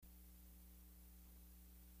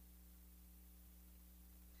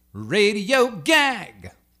Radio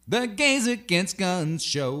Gag, the Gays Against Guns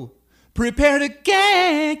show. Prepare to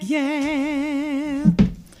gag, yeah.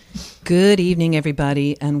 Good evening,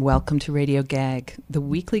 everybody, and welcome to Radio Gag, the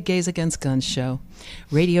weekly Gays Against Guns show.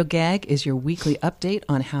 Radio Gag is your weekly update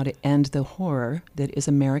on how to end the horror that is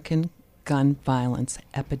American gun violence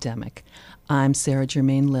epidemic. I'm Sarah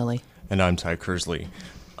Germain Lilly. And I'm Ty Kersley.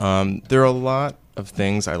 There are a lot of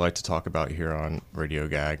things I like to talk about here on Radio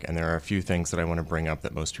Gag, and there are a few things that I want to bring up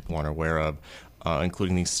that most people aren't aware of,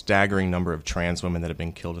 including the staggering number of trans women that have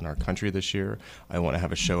been killed in our country this year. I want to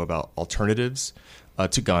have a show about alternatives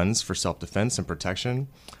to guns for self-defense and protection,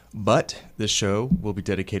 but this show will be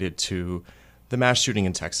dedicated to the mass shooting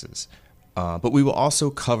in Texas. But we will also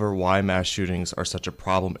cover why mass shootings are such a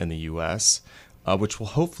problem in the U.S., which will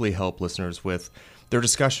hopefully help listeners with their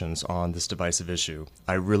discussions on this divisive issue.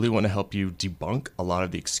 I really want to help you debunk a lot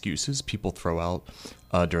of the excuses people throw out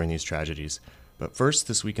during these tragedies. But first,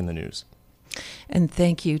 this week in the news. And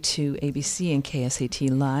thank you to ABC and KSAT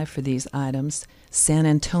Live for these items. San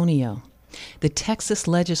Antonio. The Texas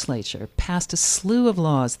legislature passed a slew of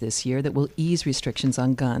laws this year that will ease restrictions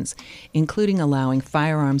on guns, including allowing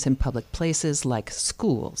firearms in public places like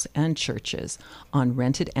schools and churches, on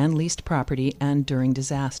rented and leased property, and during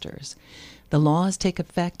disasters. The laws take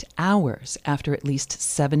effect hours after at least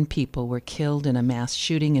 7 people were killed in a mass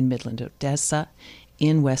shooting in Midland, Odessa,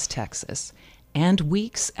 in West Texas, and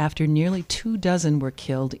weeks after nearly 24 were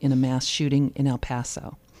killed in a mass shooting in El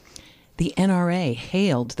Paso. The NRA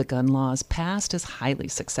hailed the gun laws passed as highly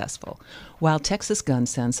successful, while Texas Gun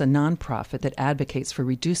Sense, a nonprofit that advocates for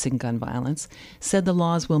reducing gun violence, said the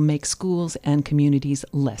laws will make schools and communities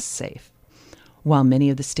less safe. While many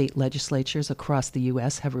of the state legislatures across the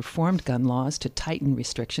U.S. have reformed gun laws to tighten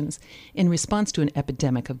restrictions in response to an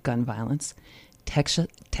epidemic of gun violence,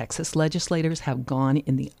 Texas legislators have gone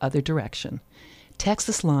in the other direction.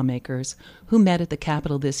 Texas lawmakers, who met at the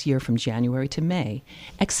Capitol this year from January to May,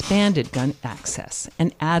 expanded gun access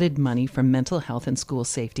and added money for mental health and school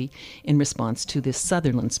safety in response to the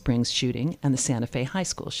Sutherland Springs shooting and the Santa Fe High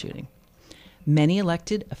School shooting. Many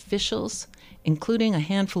elected officials, including a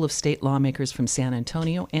handful of state lawmakers from San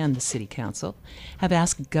Antonio and the City Council, have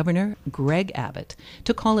asked Governor Greg Abbott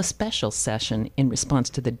to call a special session in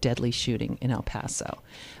response to the deadly shooting in El Paso.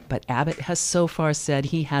 But Abbott has so far said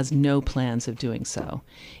he has no plans of doing so.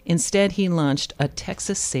 Instead, he launched a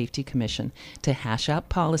Texas Safety Commission to hash out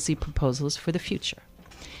policy proposals for the future.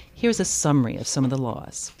 Here's a summary of some of the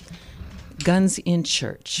laws. Guns in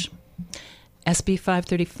church. SB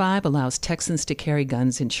 535 allows Texans to carry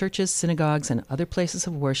guns in churches, synagogues, and other places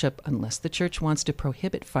of worship unless the church wants to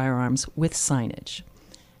prohibit firearms with signage.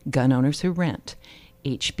 Gun owners who rent.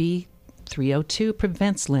 HB 302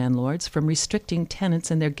 prevents landlords from restricting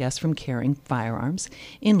tenants and their guests from carrying firearms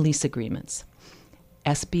in lease agreements.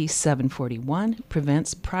 SB 741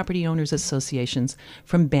 prevents property owners' associations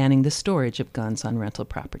from banning the storage of guns on rental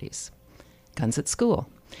properties. Guns at school.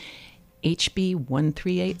 HB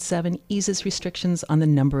 1387 eases restrictions on the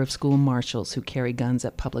number of school marshals who carry guns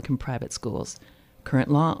at public and private schools.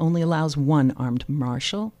 Current law only allows 1 armed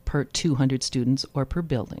marshal per 200 students or per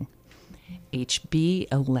building.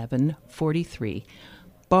 HB 1143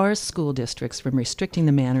 bars school districts from restricting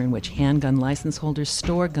the manner in which handgun license holders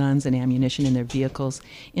store guns and ammunition in their vehicles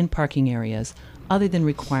in parking areas, other than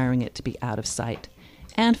requiring it to be out of sight.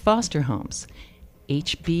 And foster homes.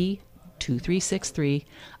 HB 2363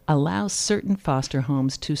 allows certain foster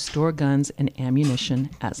homes to store guns and ammunition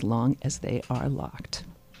as long as they are locked.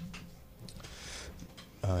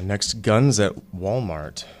 Next, guns at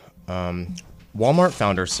Walmart. Walmart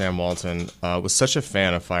founder Sam Walton was such a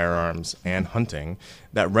fan of firearms and hunting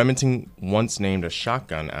that Remington once named a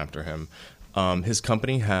shotgun after him. His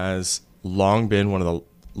company has long been one of the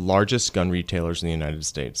largest gun retailers in the United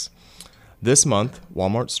States. This month,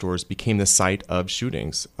 Walmart stores became the site of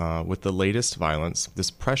shootings. With the latest violence, this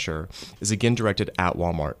pressure is again directed at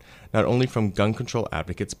Walmart, not only from gun control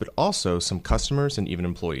advocates, but also some customers and even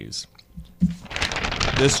employees.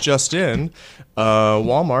 This just in,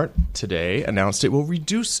 Walmart today announced it will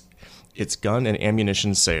reduce its gun and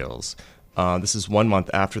ammunition sales. This is 1 month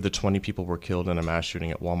after the 20 people were killed in a mass shooting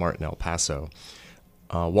at Walmart in El Paso.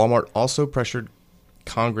 Walmart also pressured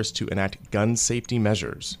Congress to enact gun safety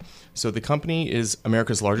measures. So the company is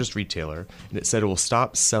America's largest retailer, and it said it will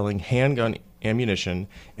stop selling handgun ammunition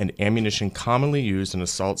and ammunition commonly used in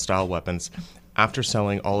assault-style weapons after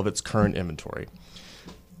selling all of its current inventory.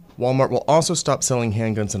 Walmart will also stop selling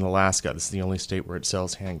handguns in Alaska. This is the only state where it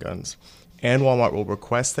sells handguns. And Walmart will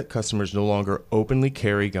request that customers no longer openly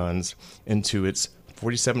carry guns into its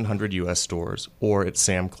 4,700 U.S. stores or its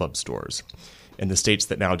Sam Club stores in the states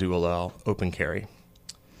that now do allow open carry.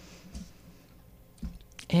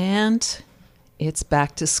 And it's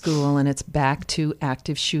back to school, and it's back to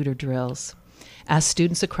active shooter drills. As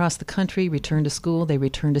students across the country return to school, they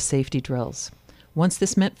return to safety drills. Once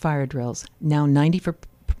this meant fire drills, now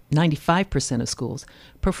 95% of schools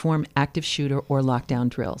perform active shooter or lockdown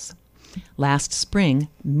drills. Last spring,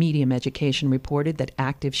 Medium Education reported that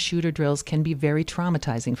active shooter drills can be very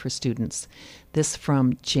traumatizing for students. This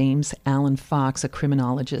from James Allen Fox, a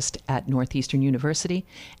criminologist at Northeastern University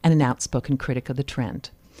and an outspoken critic of the trend.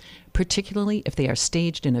 Particularly if they are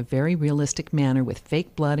staged in a very realistic manner with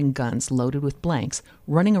fake blood and guns loaded with blanks,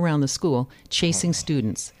 running around the school, chasing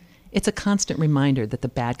students. It's a constant reminder that the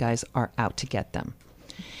bad guys are out to get them.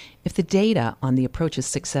 If the data on the approach's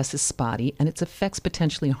success is spotty and its effects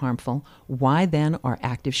potentially harmful, why then are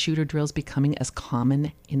active shooter drills becoming as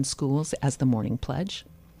common in schools as the morning pledge?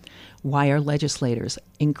 Why are legislators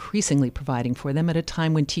increasingly providing for them at a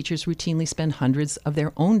time when teachers routinely spend hundreds of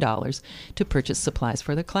their own dollars to purchase supplies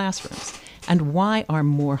for their classrooms? And why are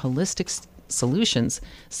more holistic solutions,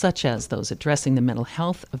 such as those addressing the mental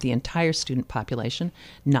health of the entire student population,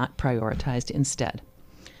 not prioritized instead?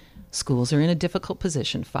 Schools are in a difficult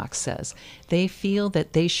position, Fox says. They feel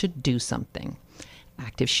that they should do something.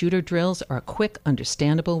 Active shooter drills are a quick,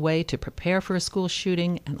 understandable way to prepare for a school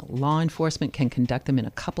shooting, and law enforcement can conduct them in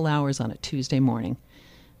a couple hours on a Tuesday morning.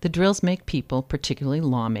 The drills make people, particularly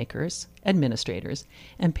lawmakers, administrators,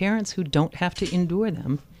 and parents who don't have to endure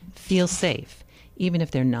them, feel safe, even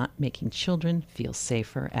if they're not making children feel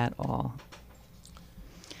safer at all.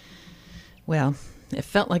 Well, it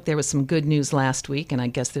felt like there was some good news last week, and I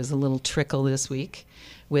guess there's a little trickle this week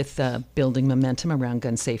with building momentum around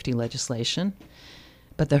gun safety legislation.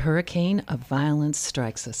 But the hurricane of violence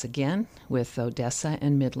strikes us again with Odessa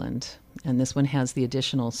and Midland. And this one has the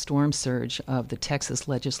additional storm surge of the Texas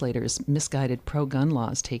legislators' misguided pro-gun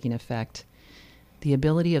laws taking effect. The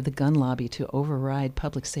ability of the gun lobby to override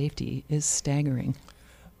public safety is staggering.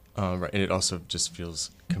 Right, and it also just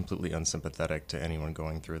feels completely unsympathetic to anyone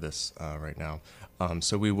going through this right now.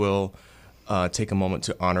 So we will take a moment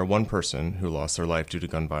to honor one person who lost their life due to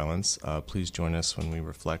gun violence. Please join us when we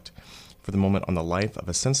reflect for the moment on the life of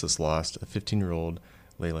a senseless lost, a 15-year-old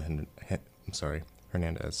Layla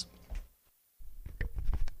Hernandez.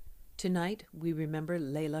 Tonight, we remember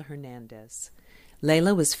Layla Hernandez.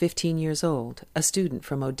 Layla was 15 years old, a student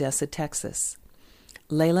from Odessa, Texas.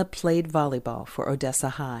 Layla played volleyball for Odessa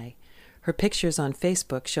High. Her pictures on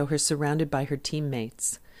Facebook show her surrounded by her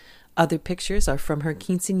teammates. Other pictures are from her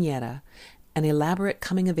quinceañera, an elaborate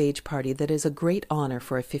coming-of-age party that is a great honor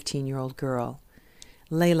for a 15-year-old girl.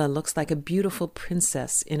 Layla looks like a beautiful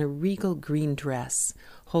princess in a regal green dress,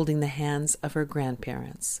 holding the hands of her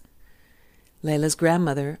grandparents. Layla's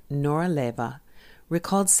grandmother, Nora Leva,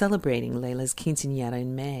 recalled celebrating Layla's quinceañera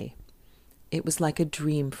in May. It was like a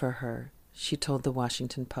dream for her, she told the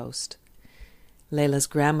Washington Post. Layla's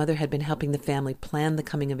grandmother had been helping the family plan the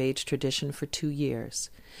coming-of-age tradition for 2 years.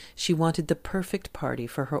 She wanted the perfect party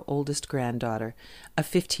for her oldest granddaughter, a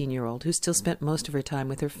 15-year-old who still spent most of her time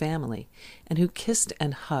with her family and who kissed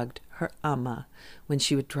and hugged her ama when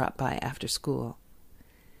she would drop by after school.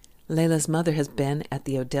 Layla's mother has been at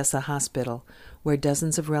the Odessa hospital, where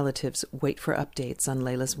dozens of relatives wait for updates on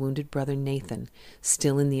Layla's wounded brother Nathan,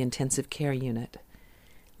 still in the intensive care unit.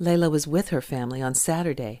 Layla was with her family on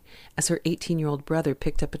Saturday as her 18-year-old brother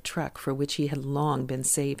picked up a truck for which he had long been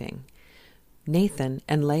saving. Nathan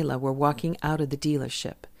and Layla were walking out of the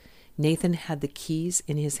dealership. Nathan had the keys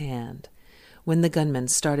in his hand when the gunman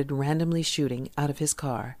started randomly shooting out of his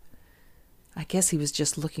car. "I guess he was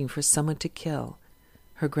just looking for someone to kill,"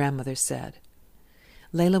 her grandmother said.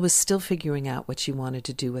 Layla was still figuring out what she wanted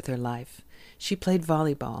to do with her life. She played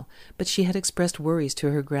volleyball, but she had expressed worries to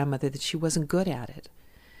her grandmother that she wasn't good at it.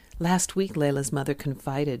 Last week, Layla's mother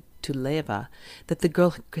confided to Leva that the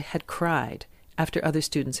girl had cried after other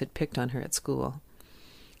students had picked on her at school.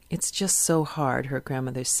 "It's just so hard," her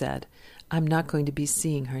grandmother said. "I'm not going to be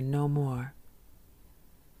seeing her no more."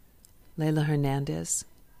 Layla Hernandez,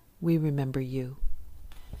 we remember you.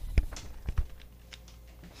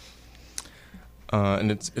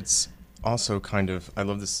 And it's also kind of, I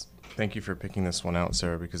love this. Thank you for picking this one out,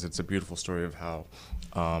 Sarah, because it's a beautiful story of how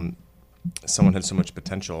someone had so much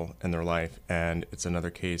potential in their life, and it's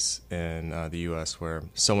another case in the U.S. where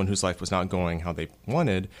someone whose life was not going how they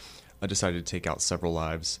wanted decided to take out several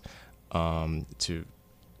lives to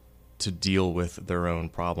deal with their own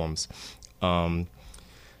problems.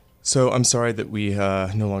 So I'm sorry that we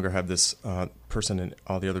no longer have this person and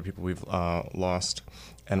all the other people we've lost,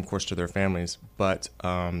 and of course to their families, but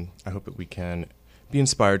I hope that we can be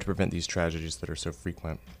inspired to prevent these tragedies that are so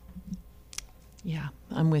frequent. Yeah,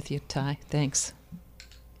 I'm with you, Ty. Thanks.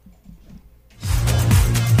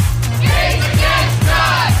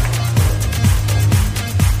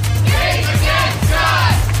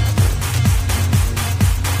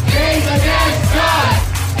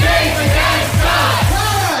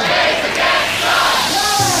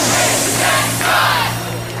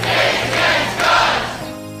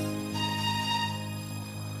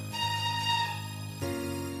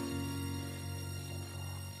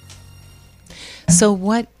 So,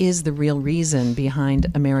 what is the real reason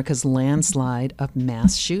behind America's landslide of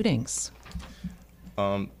mass shootings?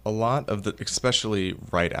 A lot of the, especially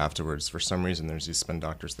right afterwards, for some reason, there's these spin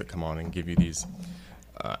doctors that come on and give you these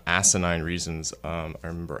asinine reasons. I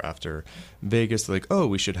remember after Vegas, like, oh,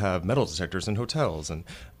 we should have metal detectors in hotels. And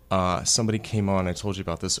somebody came on, I told you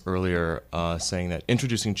about this earlier, saying that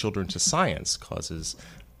introducing children to science causes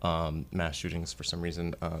mass shootings for some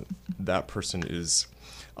reason. That person is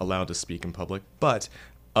allowed to speak in public. But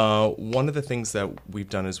one of the things that we've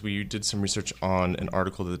done is we did some research on an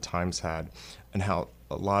article that the Times had, and how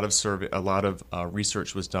a lot of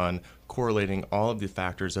research was done correlating all of the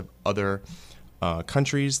factors of other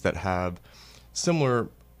countries that have similar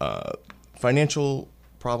financial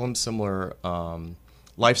problems, similar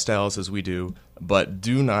lifestyles as we do, but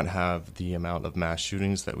do not have the amount of mass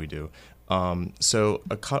shootings that we do. So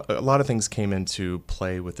a lot of things came into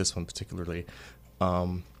play with this one particularly.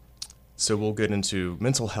 So we'll get into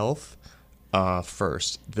mental health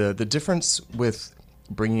first. The difference with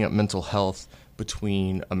bringing up mental health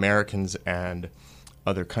between Americans and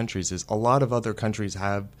other countries is a lot of other countries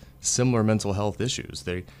have similar mental health issues.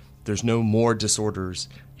 There's no more disorders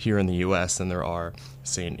here in the U.S. than there are,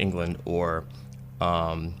 say, in England or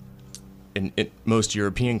in most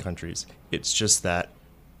European countries. It's just that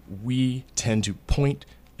we tend to point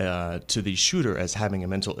to the shooter as having a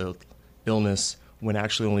mental illness when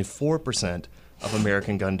actually only 4% of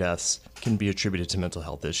American gun deaths can be attributed to mental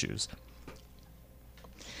health issues.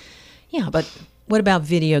 Yeah, but what about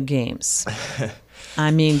video games?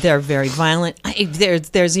 I mean, they're very violent.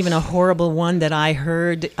 There's even a horrible one that I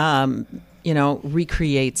heard,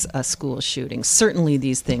 recreates a school shooting. Certainly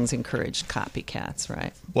these things encourage copycats,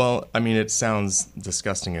 right? Well, I mean, it sounds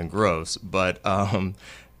disgusting and gross, but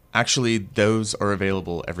actually those are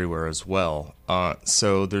available everywhere as well.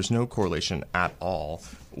 So there's no correlation at all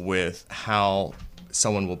with how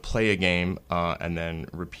someone will play a game and then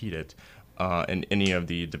repeat it. In any of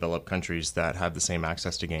the developed countries that have the same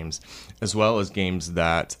access to games, as well as games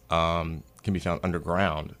that can be found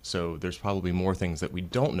underground. So there's probably more things that we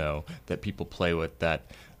don't know that people play with that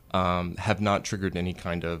have not triggered any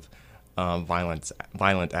kind of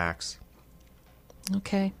violent acts.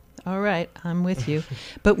 Okay. All right. I'm with you.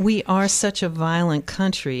 But we are such a violent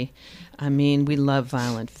country. I mean, we love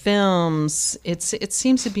violent films. It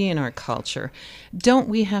seems to be in our culture. Don't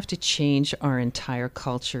we have to change our entire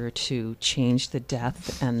culture to change the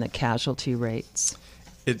death and the casualty rates?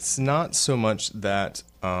 It's not so much that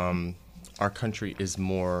our country is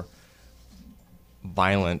more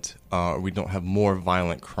violent, we don't have more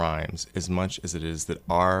violent crimes, as much as it is that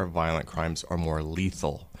our violent crimes are more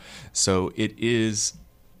lethal. So it is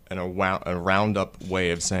a roundup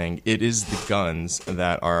way of saying it is the guns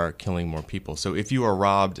that are killing more people. So if you are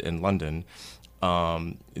robbed in London,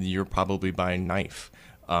 you're probably by knife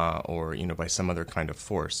or by some other kind of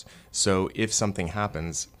force. So if something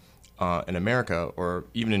happens in America or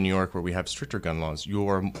even in New York where we have stricter gun laws,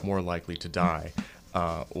 you're more likely to die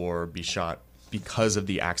or be shot because of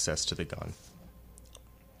the access to the gun.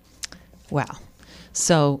 Wow.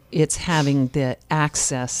 So it's having the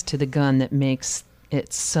access to the gun that makes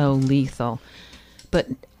it's so lethal. But,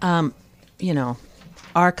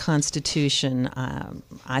 our Constitution,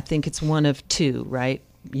 I think it's one of two, right?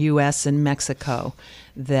 U.S. and Mexico,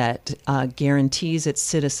 that guarantees its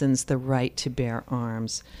citizens the right to bear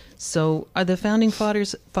arms. So the Founding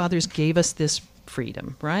Fathers gave us this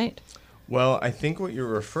freedom, right? Well, I think what you're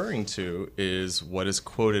referring to is what is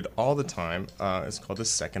quoted all the time. It's called the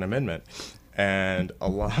Second Amendment. And a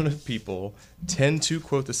lot of people tend to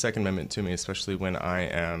quote the Second Amendment to me, especially when I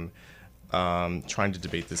am trying to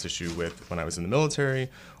debate this issue when I was in the military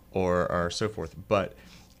or so forth. But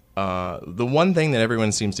the one thing that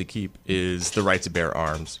everyone seems to keep is the right to bear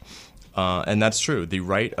arms. And that's true. The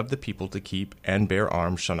right of the people to keep and bear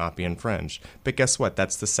arms shall not be infringed. But guess what?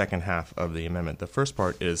 That's the second half of the amendment. The first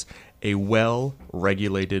part is a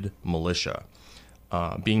well-regulated militia.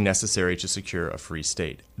 Being necessary to secure a free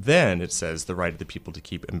state. Then it says the right of the people to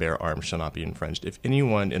keep and bear arms shall not be infringed. If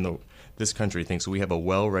anyone in this country thinks we have a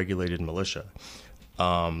well-regulated militia,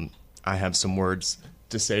 I have some words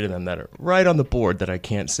to say to them that are right on the board that I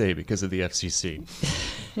can't say because of the FCC.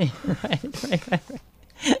 Right.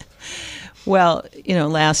 Well,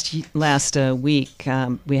 last week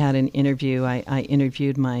we had an interview. I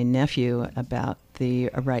interviewed my nephew about the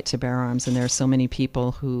right to bear arms, and there are so many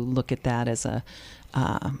people who look at that as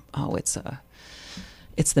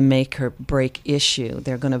it's the make or break issue.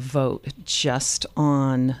 They're going to vote just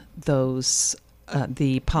on those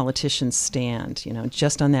the politicians stand,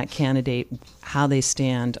 just on that candidate, how they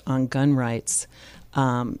stand on gun rights.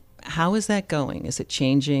 how is that going? Is it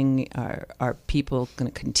changing? Are people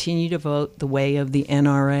going to continue to vote the way of the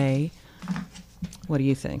NRA? What do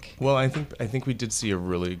you think? Well, I think we did see a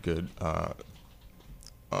really good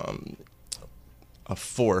a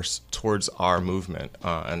force towards our movement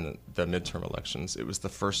in the midterm elections. It was the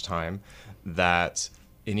first time that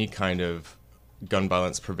any kind of gun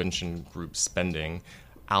violence prevention group spending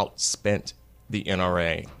outspent the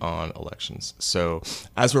NRA on elections. So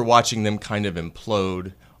as we're watching them kind of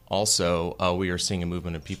implode, also we are seeing a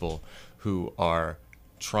movement of people who are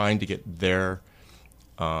trying to get their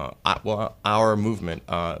our movement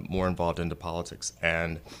more involved into politics.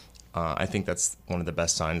 And I think that's one of the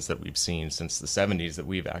best signs that we've seen since the 70s, that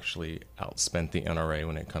we've actually outspent the NRA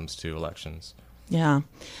when it comes to elections. Yeah,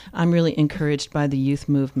 I'm really encouraged by the youth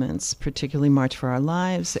movements, particularly March for Our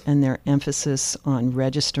Lives, and their emphasis on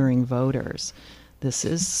registering voters. This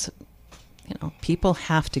is, people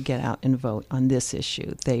have to get out and vote on this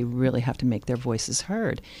issue. They really have to make their voices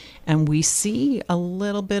heard. And we see a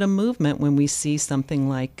little bit of movement when we see something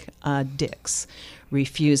like Dick's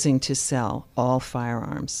refusing to sell all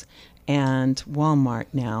firearms, and Walmart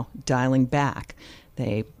now dialing back.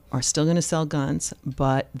 They are still going to sell guns,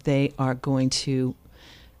 but they're not going to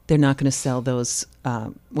sell those,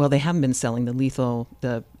 they haven't been selling the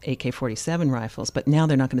AK-47 rifles, but now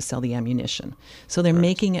they're not going to sell the ammunition. So they're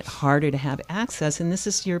making it harder to have access, and this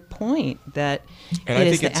is your point, that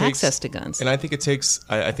access to guns. And I think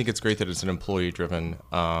I think it's great that it's an employee-driven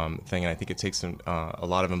thing, and I think it takes a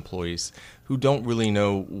lot of employees who don't really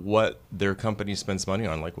know what their company spends money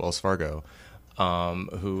on, like Wells Fargo,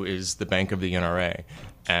 who is the bank of the NRA.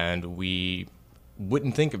 And we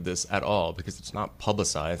wouldn't think of this at all because it's not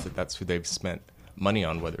publicized that that's who they've spent money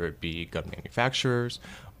on, whether it be gun manufacturers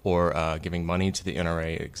or giving money to the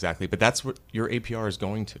NRA exactly. But that's what your APR is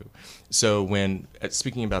going to. So when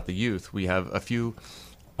speaking about the youth, we have a few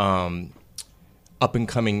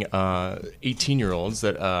up-and-coming 18-year-olds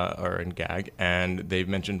that are in GAG, and they've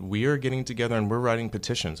mentioned, we are getting together and we're writing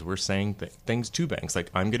petitions. We're saying things to banks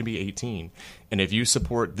like, I'm going to be 18, and if you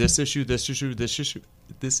support this issue,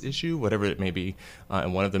 whatever it may be,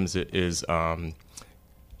 and one of them is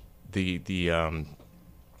the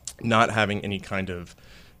not having any kind of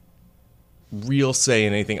real say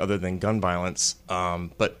in anything other than gun violence,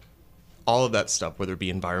 but all of that stuff, whether it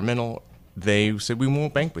be environmental, they said, we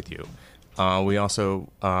won't bank with you. We also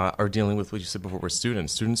are dealing with what you said before, with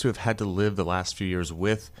students who have had to live the last few years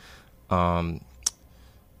with having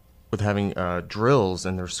drills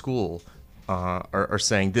in their school, are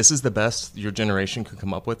saying this is the best your generation could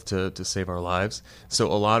come up with to save our lives. So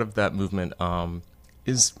a lot of that movement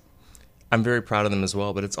is, I'm very proud of them as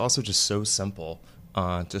well, but it's also just so simple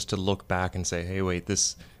just to look back and say, hey, wait,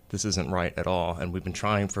 this isn't right at all. And we've been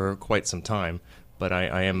trying for quite some time, but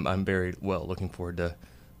I'm very looking forward to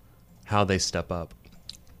how they step up.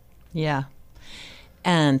 Yeah.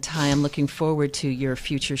 And Ty, I'm looking forward to your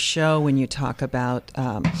future show when you talk about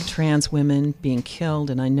trans women being killed.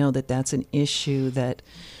 And I know that that's an issue that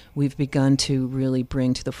we've begun to really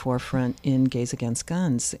bring to the forefront in Gays Against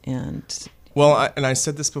Guns. And I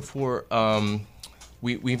said this before,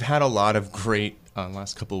 we've had a lot of great,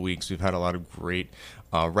 last couple of weeks, we've had a lot of great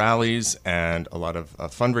rallies and a lot of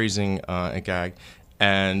fundraising at GAG.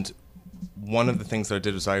 And one of the things that I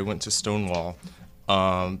did was I went to Stonewall.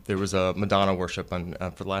 There was a Madonna worship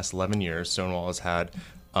for the last 11 years. Stonewall has had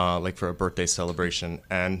for a birthday celebration.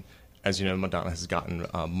 And as you know, Madonna has gotten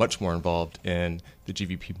much more involved in the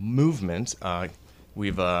GVP movement.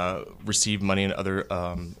 We've received money, and other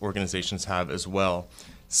organizations have as well.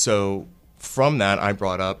 So from that, I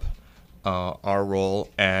brought up our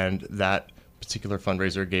role, and that particular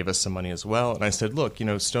fundraiser gave us some money as well. And I said, look,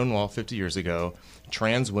 Stonewall 50 years ago,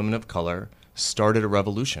 trans women of color started a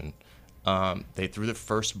revolution. They threw the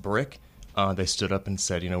first brick. They stood up and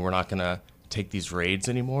said, we're not going to take these raids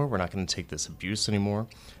anymore. We're not going to take this abuse anymore.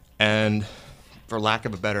 And for lack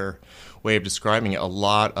of a better way of describing it, a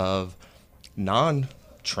lot of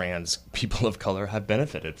non-trans people of color have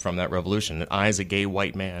benefited from that revolution. And I, as a gay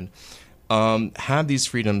white man, have these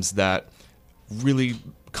freedoms that really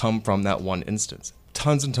come from that one instance.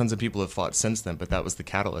 Tons and tons of people have fought since then, but that was the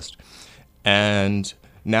catalyst. And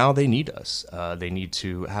now they need us. They need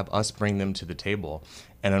to have us bring them to the table.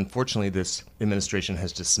 And unfortunately, this administration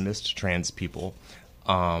has dismissed trans people,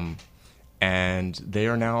 and they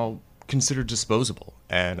are now considered disposable.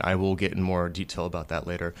 And I will get in more detail about that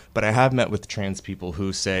later. But I have met with trans people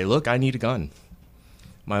who say, look, I need a gun.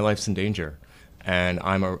 My life's in danger, and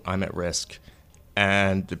I'm at risk.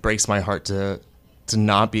 And it breaks my heart to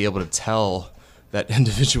not be able to tell that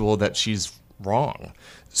individual that she's wrong.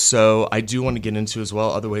 So I do want to get into as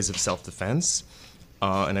well other ways of self-defense,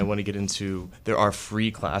 and I want to get into, there are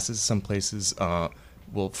free classes. Some places,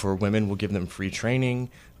 for women, we'll give them free training.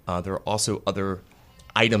 There are also other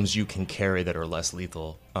items you can carry that are less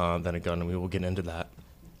lethal than a gun, and we will get into that.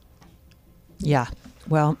 Yeah.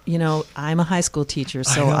 Well, I'm a high school teacher,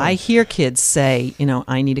 so I hear kids say,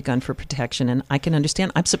 I need a gun for protection, and I can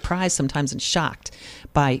understand. I'm surprised sometimes and shocked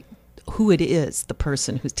by who it is, the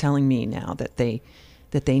person who's telling me now that they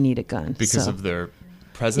need a gun. Because of their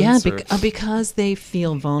presence? Yeah, because they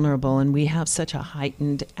feel vulnerable, and we have such a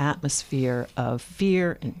heightened atmosphere of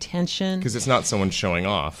fear and tension. Because it's not someone showing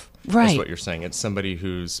off. Right. That's what you're saying. It's somebody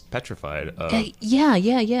who's petrified. Yeah.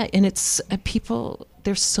 And it's people,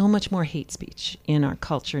 there's so much more hate speech in our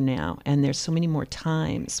culture now. And there's so many more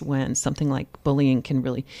times when something like bullying can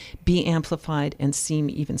really be amplified and seem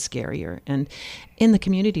even scarier. And in the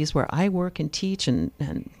communities where I work and teach and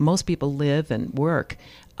most people live and work,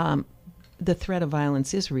 the threat of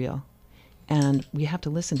violence is real. And we have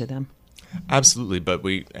to listen to them. Absolutely. But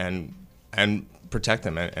we, and protect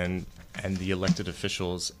them and the elected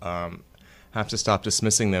officials have to stop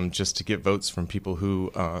dismissing them just to get votes from people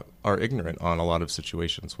who are ignorant on a lot of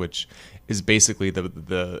situations, which is basically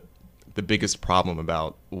the biggest problem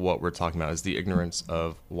about what we're talking about is the ignorance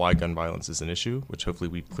of why gun violence is an issue, which hopefully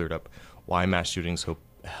we've cleared up, why mass shootings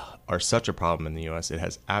are such a problem in the U.S. It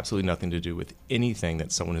has absolutely nothing to do with anything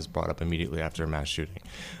that someone has brought up immediately after a mass shooting.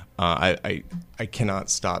 I cannot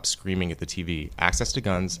stop screaming at the TV, access to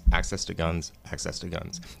guns, access to guns, access to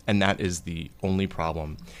guns. And that is the only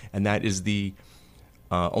problem. And that is the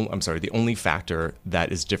only factor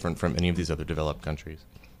that is different from any of these other developed countries.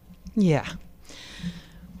 Yeah.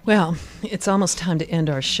 Well, it's almost time to end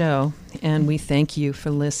our show, and we thank you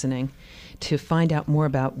for listening. To find out more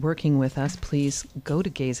about working with us, please go to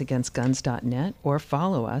gaysagainstguns.net or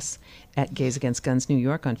follow us at Gays Against Guns New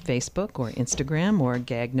York on Facebook or Instagram or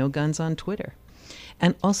Gag No Guns on Twitter.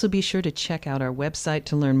 And also be sure to check out our website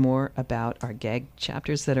to learn more about our GAG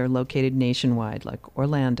chapters that are located nationwide, like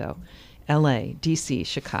Orlando, LA, DC,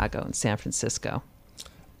 Chicago, and San Francisco.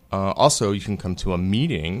 Also, you can come to a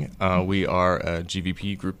meeting. We are a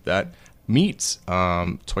GVP group that meets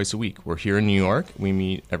twice a week. We're here in New York. We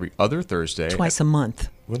meet every other Thursday. Twice a month.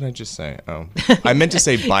 What did I just say? Oh, I meant to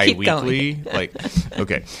say bi-weekly.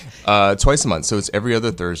 Okay. Twice a month. So it's every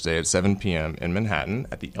other Thursday at 7 p.m. in Manhattan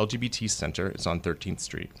at the LGBT Center. It's on 13th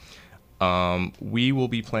Street. We will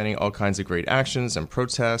be planning all kinds of great actions and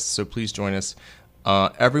protests, so please join us.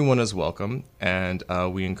 Everyone is welcome, and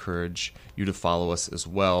we encourage you to follow us as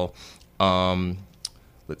well.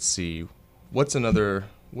 Let's see. What's another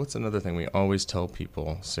thing we always tell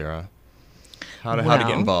people, Sarah? How to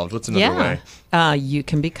get involved? What's another way? You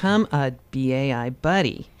can become a BAI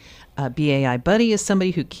Buddy. A BAI Buddy is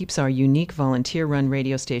somebody who keeps our unique volunteer-run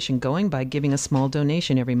radio station going by giving a small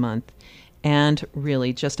donation every month. And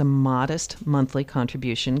really, just a modest monthly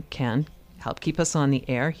contribution can help keep us on the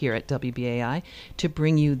air here at WBAI to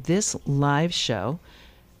bring you this live show,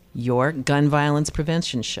 your gun violence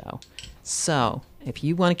prevention show. So if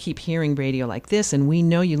you want to keep hearing radio like this, and we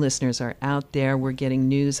know you listeners are out there, we're getting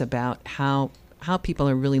news about how people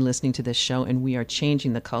are really listening to this show, and we are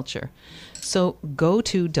changing the culture. So go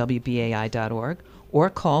to WBAI.org or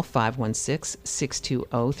call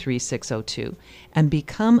 516-620-3602 and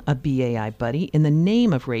become a BAI Buddy in the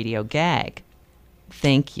name of Radio Gag.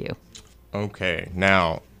 Thank you. Okay,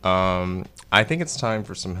 now, I think it's time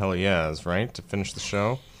for some hell yeahs, right, to finish the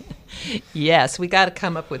show? Yes, we got to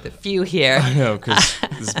come up with a few here. I know, because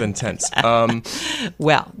this has been tense.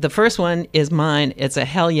 Well, the first one is mine. It's a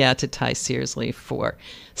hell yeah to Ty Searsley for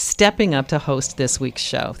stepping up to host this week's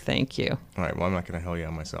show. Thank you. All right, well, I'm not going to hell yeah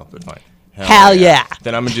myself, but fine. Hell yeah.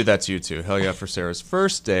 Then I'm going to do that to you, too. Hell yeah for Sarah's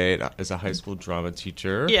first date as a high school drama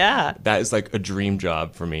teacher. Yeah. That is like a dream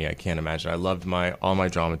job for me. I can't imagine. I loved all my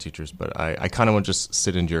drama teachers, but I kind of want to just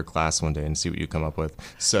sit into your class one day and see what you come up with.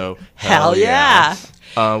 So, hell yeah.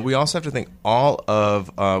 We also have to thank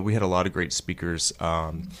we had a lot of great speakers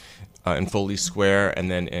in Foley Square and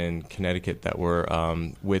then in Connecticut that were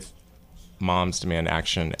with Moms Demand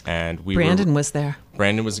Action, and Brandon was there.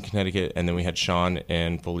 Brandon was in Connecticut, and then we had Sean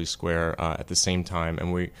in Foley Square at the same time,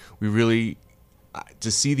 and we really to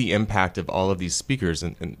see the impact of all of these speakers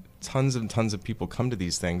and tons and tons of people come to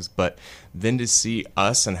these things, but then to see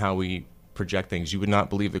us and how we project things, you would not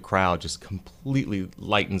believe the crowd just completely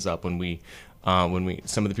lightens up when we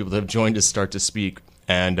some of the people that have joined us start to speak,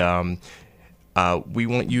 and we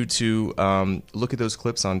want you to look at those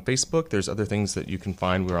clips on Facebook. There's other things that you can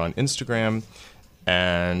find. We're on Instagram,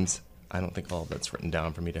 and I don't think all of that's written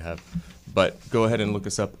down for me to have. But go ahead and look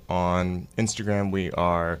us up on Instagram. We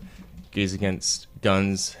are Gays Against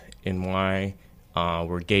Guns NY.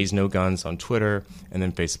 We're Gays No Guns on Twitter and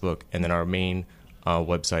then Facebook. And then our main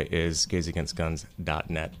website is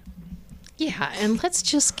gaysagainstguns.net. Yeah, and let's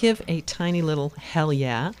just give a tiny little hell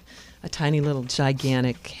yeah, a tiny little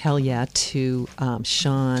gigantic hell yeah to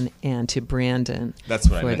Sean and to Brandon. That's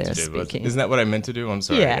what I for meant their to do. speaking. Isn't that what I meant to do? I'm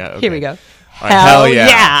sorry. Yeah, okay. here we go. All right, hell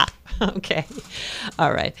yeah. Okay.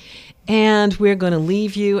 All right. And we're going to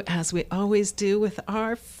leave you, as we always do, with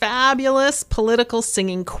our fabulous political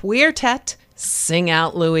singing quartet, Sing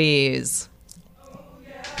Out Louise.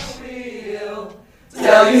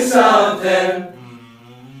 Tell you something,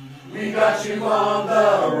 we got you on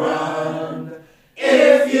the run.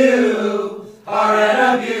 If you are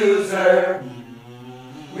an abuser,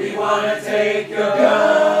 we want to take your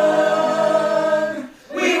gun.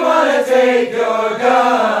 We want to take your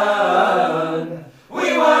gun.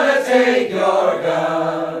 We want to take your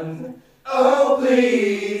gun. Oh,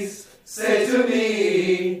 please say to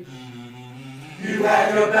me, you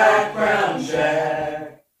had your background check.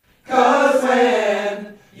 'Cause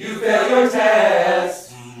when you fail your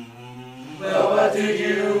test, well, what did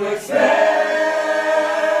you expect?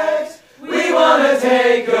 We want to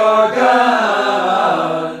take your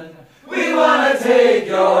gun. We want to take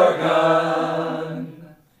your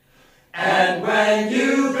gun. And when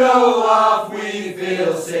you go off, we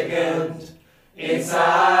feel sickened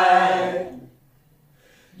inside.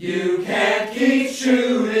 You can't keep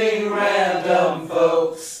shooting random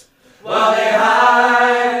folks while they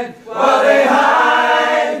hide, while they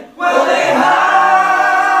hide, while they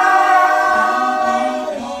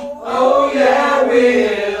hide. Oh yeah,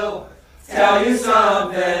 we'll tell you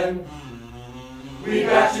something. We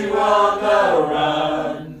got you on the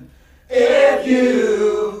run. If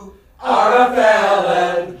you are a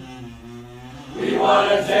felon, we want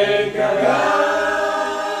to take your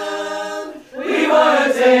gun. We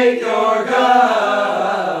want to take your